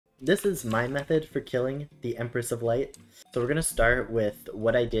this is my method for killing the Empress of Light. So we're going to start with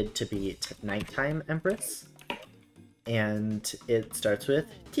what I did to beat Nighttime Empress. And it starts with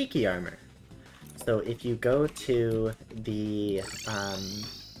Tiki Armor. So if you go to the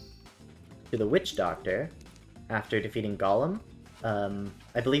Witch Doctor after defeating Golem,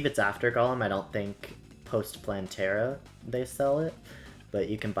 I believe it's after Golem, I don't think post Plantera they sell it, but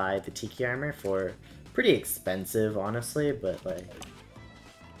you can buy the Tiki Armor for pretty expensive, honestly, but like,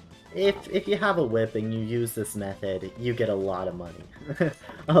 if you have a whip and you use this method, you get a lot of money.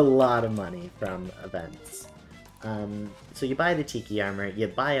 A lot of money from events. So you buy the Tiki Armor, you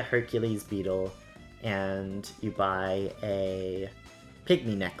buy a Hercules Beetle, and you buy a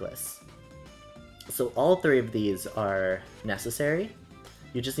Pygmy Necklace. So all three of these are necessary.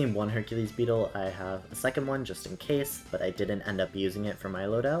 You just need one Hercules Beetle. I have a second one just in case, but I didn't end up using it for my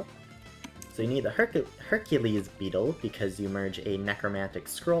loadout. So you need the Hercules Beetle because you merge a Necromantic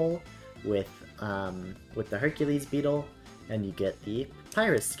Scroll with the Hercules Beetle, and you get the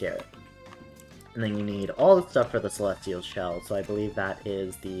Papyrus Scarlet. And then you need all the stuff for the Celestial Shell, so I believe that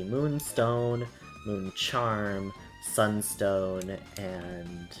is the Moonstone, Moon Charm, Sunstone,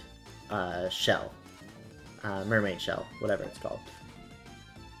 and Shell. Mermaid Shell, whatever it's called.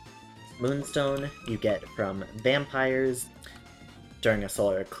 Moonstone you get from vampires during a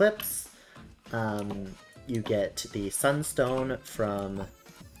solar eclipse. You get the Sunstone from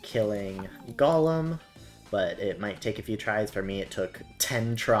killing Golem, but it might take a few tries. For me, it took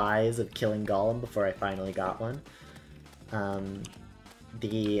 10 tries of killing Golem before I finally got one.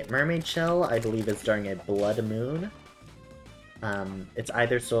 The Mermaid Shell, I believe, is during a Blood Moon. It's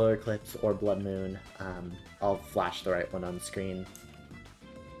either Solar Eclipse or Blood Moon. I'll flash the right one on screen.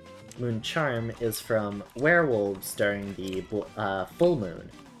 Moon Charm is from werewolves during the full moon.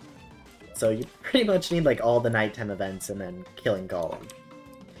 So you pretty much need like all the nighttime events and then killing Golem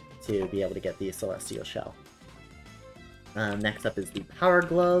to be able to get the Celestial Shell. Next up is the Power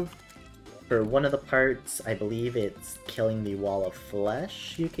Glove. For one of the parts, I believe it's killing the Wall of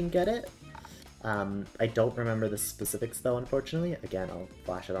Flesh, you can get it. I don't remember the specifics though, unfortunately. Again, I'll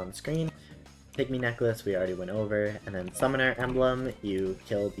flash it on the screen. Pygmy Necklace, we already went over, and then Summoner Emblem, you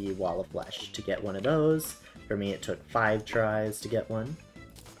kill the Wall of Flesh to get one of those. For me, it took 5 tries to get one.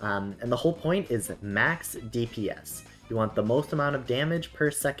 And the whole point is max DPS. You want the most amount of damage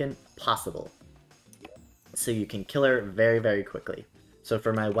per second possible, so you can kill her very, very quickly. So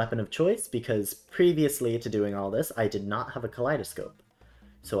for my weapon of choice, because previously to doing all this, I did not have a kaleidoscope.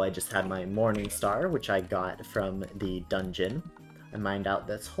 So I just had my Morning Star, which I got from the dungeon. I mined out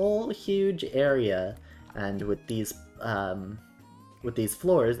this whole huge area, and with these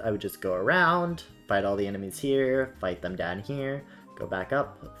floors, I would just go around, fight all the enemies here, fight them down here, go back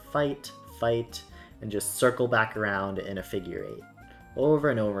up, fight, and just circle back around in a figure 8. Over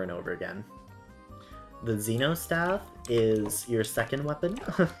and over and over again. The Xeno Staff is your second weapon.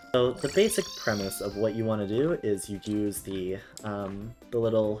 So the basic premise of what you want to do is you use the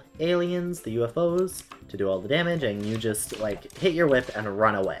little aliens, the UFOs, to do all the damage, and you just like hit your whip and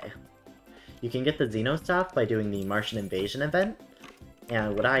run away. You can get the Xeno Staff by doing the Martian Invasion event,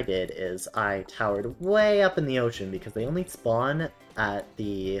 and what I did is I towered way up in the ocean because they only spawn at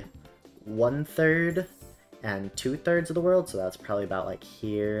the 1/3 and 2/3 of the world, so that's probably about like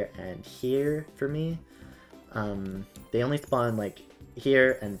here and here for me. They only spawn like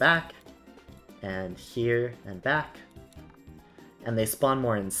here and back, and here and back, and they spawn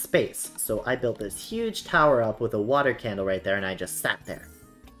more in space. So I built this huge tower up with a water candle right there, and I just sat there.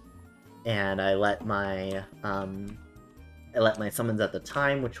 And I let my summons at the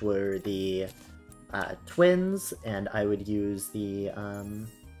time, which were the twins, and I would use the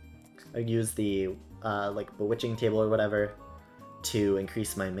like bewitching table or whatever to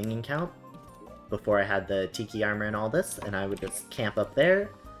increase my minion count before I had the Tiki Armor and all this, and I would just camp up there,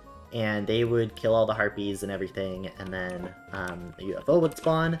 and they would kill all the harpies and everything, and then a UFO would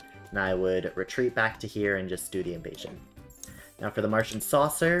spawn, and I would retreat back to here and just do the invasion. Now for the Martian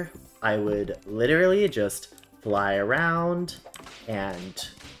Saucer, I would literally just fly around and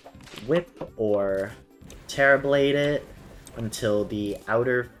whip or Terrablade it until the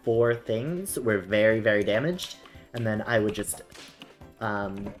outer 4 things were very, very damaged, and then I would just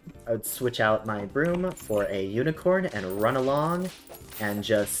I would switch out my broom for a unicorn and run along and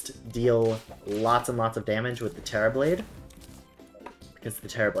just deal lots and lots of damage with the Terrablade, because the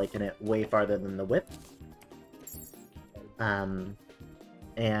Terrablade can hit way farther than the whip. And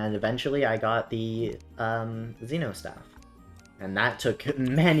eventually I got the Xeno Staff, and that took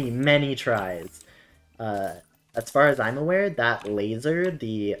many, many tries. As far as I'm aware, that laser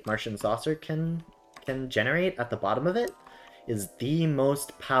the Martian Saucer can generate at the bottom of it is the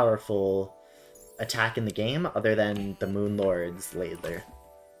most powerful attack in the game other than the Moon Lord's laser.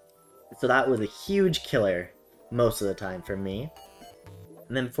 So that was a huge killer most of the time for me.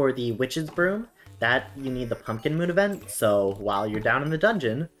 And then for the Witch's Broom, that you need the Pumpkin Moon event, so while you're down in the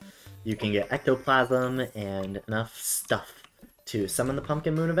dungeon, you can get Ectoplasm and enough stuff to summon the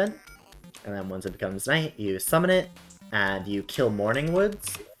Pumpkin Moon event. And then once it becomes night, you summon it, and you kill Morning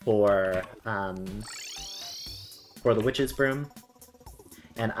Woods for the Witch's Broom.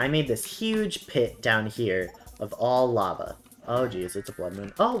 And I made this huge pit down here of all lava. Oh geez, it's a blood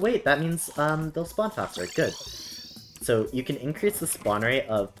moon. Oh wait, that means they'll spawn faster. Good. So you can increase the spawn rate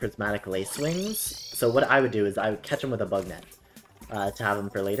of prismatic lacewings. So what I would do is I would catch them with a bug net to have them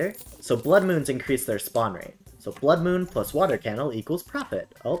for later. So blood moons increase their spawn rate. So blood moon plus water candle equals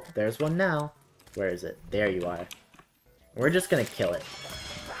profit. Oh, there's one now. Where is it? There you are. We're just gonna kill it.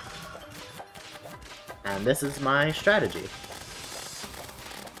 And this is my strategy.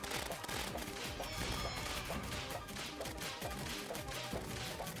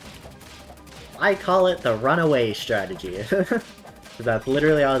 I call it the runaway strategy. That's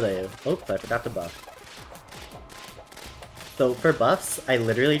literally all I do. Oops, I forgot to buff. So for buffs, I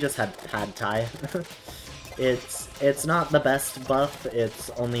literally just had pad tie. It's not the best buff,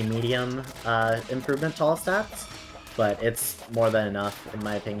 it's only medium improvement to all stats, but it's more than enough in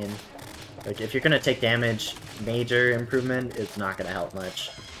my opinion. Like if you're gonna take damage, major improvement is not gonna help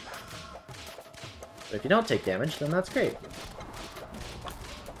much. But if you don't take damage, then that's great.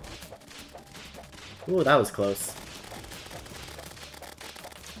 Ooh, that was close.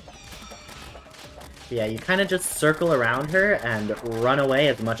 But yeah, you kind of just circle around her and run away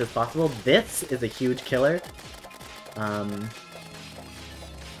as much as possible. This is a huge killer.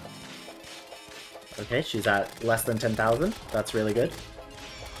 Okay, she's at less than 10,000. That's really good.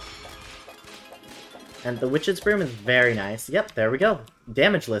 And the Witch's Broom is very nice. Yep, there we go.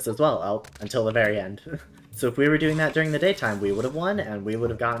 Damageless as well, oh, until the very end. So if we were doing that during the daytime, we would have won, and we would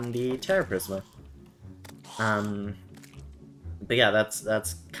have gotten the Terra Prisma. But yeah,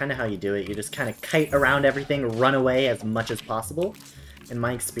 that's kind of how you do it. You just kind of kite around everything, run away as much as possible. In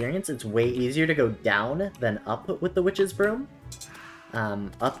my experience, it's way easier to go down than up with the Witch's Broom.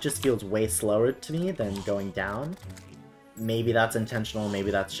 Up just feels way slower to me than going down. Maybe that's intentional,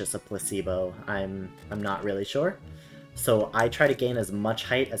 maybe that's just a placebo. I'm not really sure. So I try to gain as much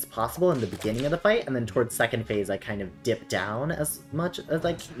height as possible in the beginning of the fight, and then towards second phase I kind of dip down as much as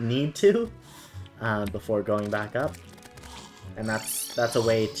I need to. Before going back up, and that's a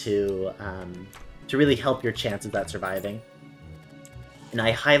way to really help your chances at surviving. And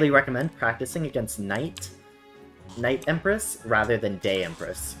I highly recommend practicing against Night Empress rather than Day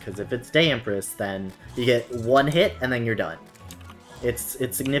Empress, because if it's Day Empress, then you get one hit and then you're done. It's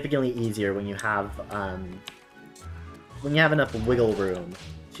significantly easier when you have enough wiggle room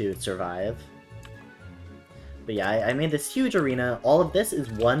to survive. But yeah, I made this huge arena. All of this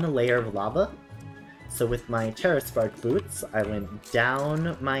is one layer of lava. So with my Terra Spark boots, I went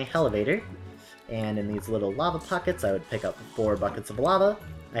down my elevator, and in these little lava pockets, I would pick up 4 buckets of lava.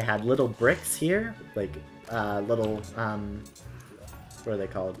 I had little bricks here, like little, what are they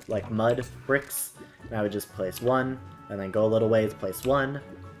called? Like mud bricks. And I would just place 1, and then go a little ways, place 1,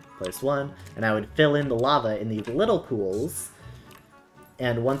 and I would fill in the lava in these little pools.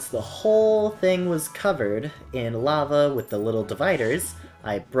 And once the whole thing was covered in lava with the little dividers,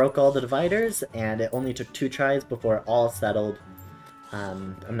 I broke all the dividers, and it only took 2 tries before it all settled.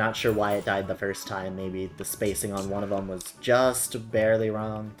 I'm not sure why it died the first time. Maybe the spacing on one of them was just barely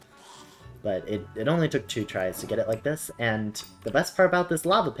wrong. But it only took 2 tries to get it like this. And the best part about this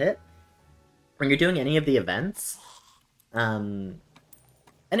lava pit, when you're doing any of the events,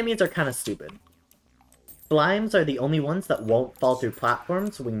 enemies are kind of stupid. Slimes are the only ones that won't fall through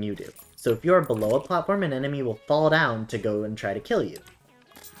platforms when you do. So if you're below a platform, an enemy will fall down to go and try to kill you.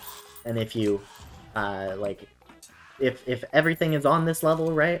 And if you, if everything is on this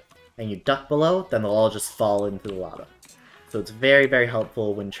level, right, and you duck below, then they'll all just fall into the lava. So it's very, very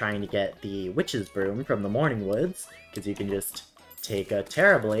helpful when trying to get the Witch's Broom from the Morning Woods, because you can just take a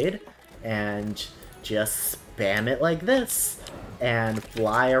Terra Blade and just spam it like this, and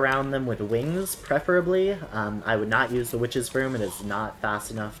fly around them with wings, preferably. I would not use the Witch's Broom, it is not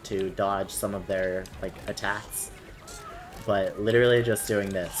fast enough to dodge some of their, attacks. But literally just doing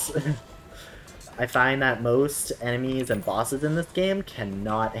this. I find that most enemies and bosses in this game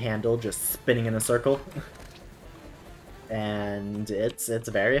cannot handle just spinning in a circle. And it's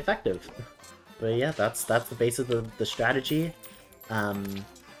very effective. But yeah, that's the basis of the strategy. And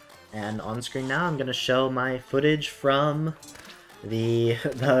on screen now, I'm gonna show my footage from the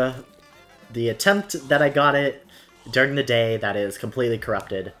attempt that I got it during the day that is completely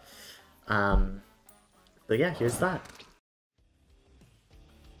corrupted. So yeah, here's that.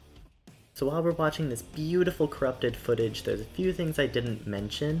 So while we're watching this beautiful corrupted footage, there's a few things I didn't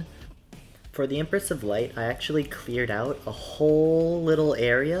mention. For the Empress of Light, I actually cleared out a whole little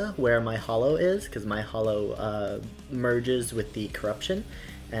area where my hollow is, because my hollow merges with the corruption,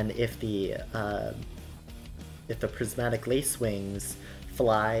 and if the prismatic lace wings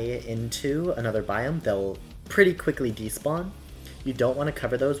fly into another biome, they'll pretty quickly despawn. You don't want to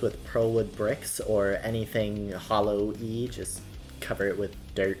cover those with pearlwood bricks or anything hollow-y, just cover it with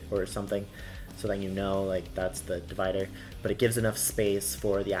dirt or something, so that you know, like, that's the divider. But it gives enough space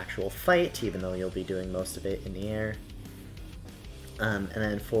for the actual fight, even though you'll be doing most of it in the air. And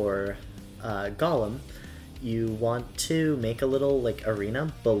then for Golem, you want to make a little, like,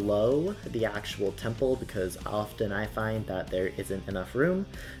 arena below the actual temple, because often I find that there isn't enough room.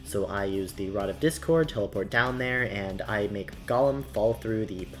 So I use the Rod of Discord, teleport down there, and I make Golem fall through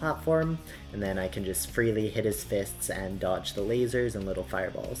the platform, and then I can just freely hit his fists and dodge the lasers and little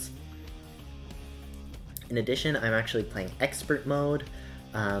fireballs. In addition, I'm actually playing Expert Mode.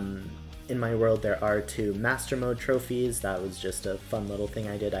 In my world, there are 2 Master Mode trophies. That was just a fun little thing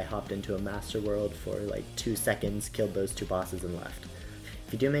I did. I hopped into a Master World for like 2 seconds, killed those 2 bosses, and left.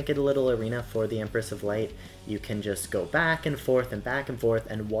 If you do make it a little arena for the Empress of Light, you can just go back and forth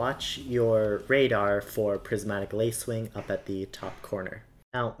and watch your radar for Prismatic Lacewing up at the top corner.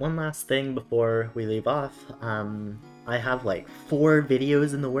 Now, one last thing before we leave off. I have like 4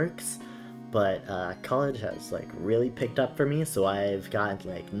 videos in the works, but college has like really picked up for me, so I've got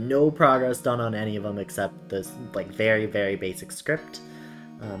like no progress done on any of them except this like very, very basic script.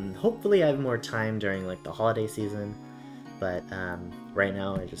 Hopefully I have more time during like the holiday season, but right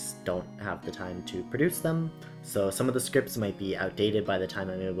now I just don't have the time to produce them, so some of the scripts might be outdated by the time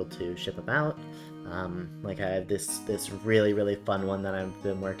I'm able to ship them out. Like I have this really, really fun one that I've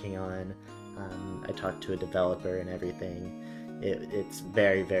been working on. I talked to a developer and everything. It's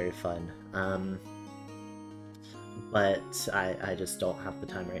very, very fun. But I just don't have the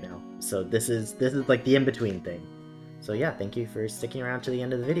time right now. So this is like the in-between thing. So yeah, thank you for sticking around to the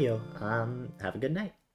end of the video. Have a good night.